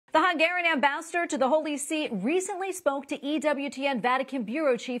The Hungarian Ambassador to the Holy See recently spoke to EWTN Vatican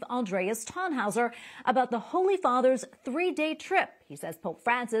Bureau Chief Andreas Thonhauser about the Holy Father's three-day trip. He says Pope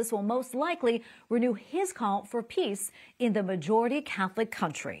Francis will most likely renew his call for peace in the majority Catholic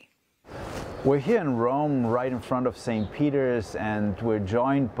country. We're here in Rome, right in front of St. Peter's, and we're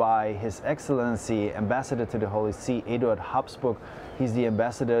joined by His Excellency, Ambassador to the Holy See, Eduard Habsburg. He's the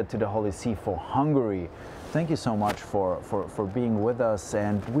Ambassador to the Holy See for Hungary. Thank you so much for being with us,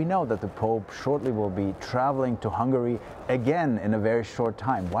 and we know that the Pope shortly will be traveling to Hungary again in a very short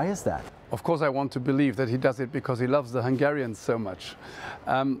time. Why is that? Of course I want to believe that he does it because he loves the Hungarians so much.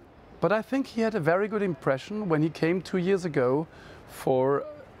 But I think he had a very good impression when he came 2 years ago for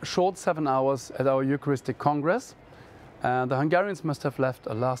a short 7 hours at our Eucharistic Congress. The Hungarians must have left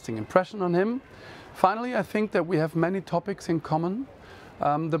a lasting impression on him. Finally, I think that we have many topics in common.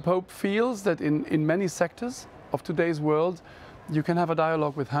 The Pope feels that in many sectors of today's world you can have a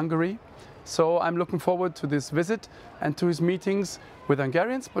dialogue with Hungary. So I'm looking forward to this visit and to his meetings with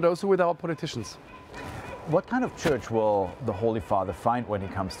Hungarians, but also with our politicians. What kind of church will the Holy Father find when he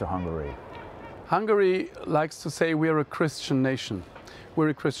comes to Hungary? Hungary likes to say we're a Christian nation. We're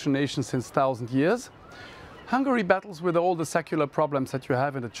a Christian nation since 1,000 years. Hungary battles with all the secular problems that you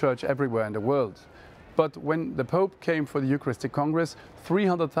have in the church everywhere in the world. But when the Pope came for the Eucharistic Congress,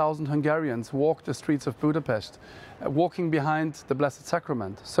 300,000 Hungarians walked the streets of Budapest, walking behind the Blessed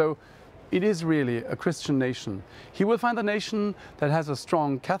Sacrament. So it is really a Christian nation. He will find a nation that has a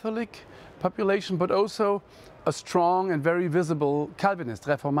strong Catholic population, but also a strong and very visible Calvinist,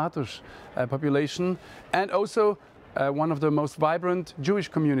 Reformatus population, and also one of the most vibrant Jewish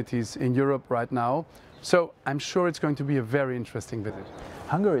communities in Europe right now. So I'm sure it's going to be a very interesting visit.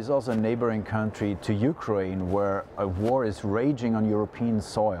 Hungary is also a neighboring country to Ukraine, where a war is raging on European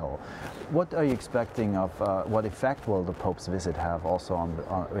soil. What are you expecting of, what effect will the Pope's visit have also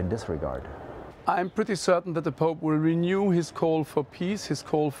in this regard? I'm pretty certain that the Pope will renew his call for peace, his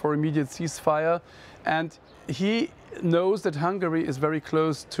call for immediate ceasefire, and he knows that Hungary is very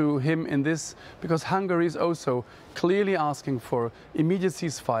close to him in this, because Hungary is also clearly asking for immediate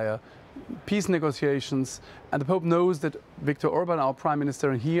ceasefire, peace negotiations, and the Pope knows that Viktor Orban, our Prime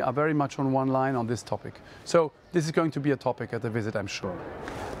Minister, and he are very much on one line on this topic. So this is going to be a topic at the visit, I'm sure.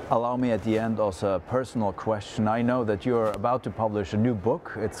 Allow me at the end also a personal question. I know that you're about to publish a new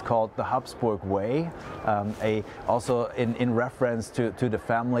book. It's called The Habsburg Way, also in reference to the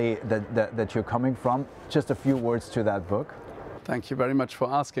family that you're coming from. Just a few words to that book. Thank you very much for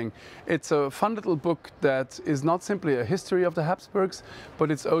asking. It's a fun little book that is not simply a history of the Habsburgs,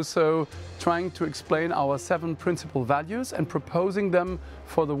 but it's also trying to explain our 7 principal values and proposing them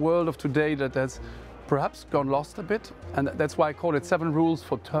for the world of today that has perhaps gone lost a bit. And that's why I call it 7 Rules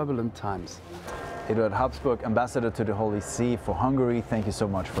for Turbulent Times. Eduard Habsburg, Ambassador to the Holy See for Hungary, thank you so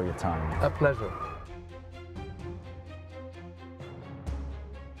much for your time. A pleasure.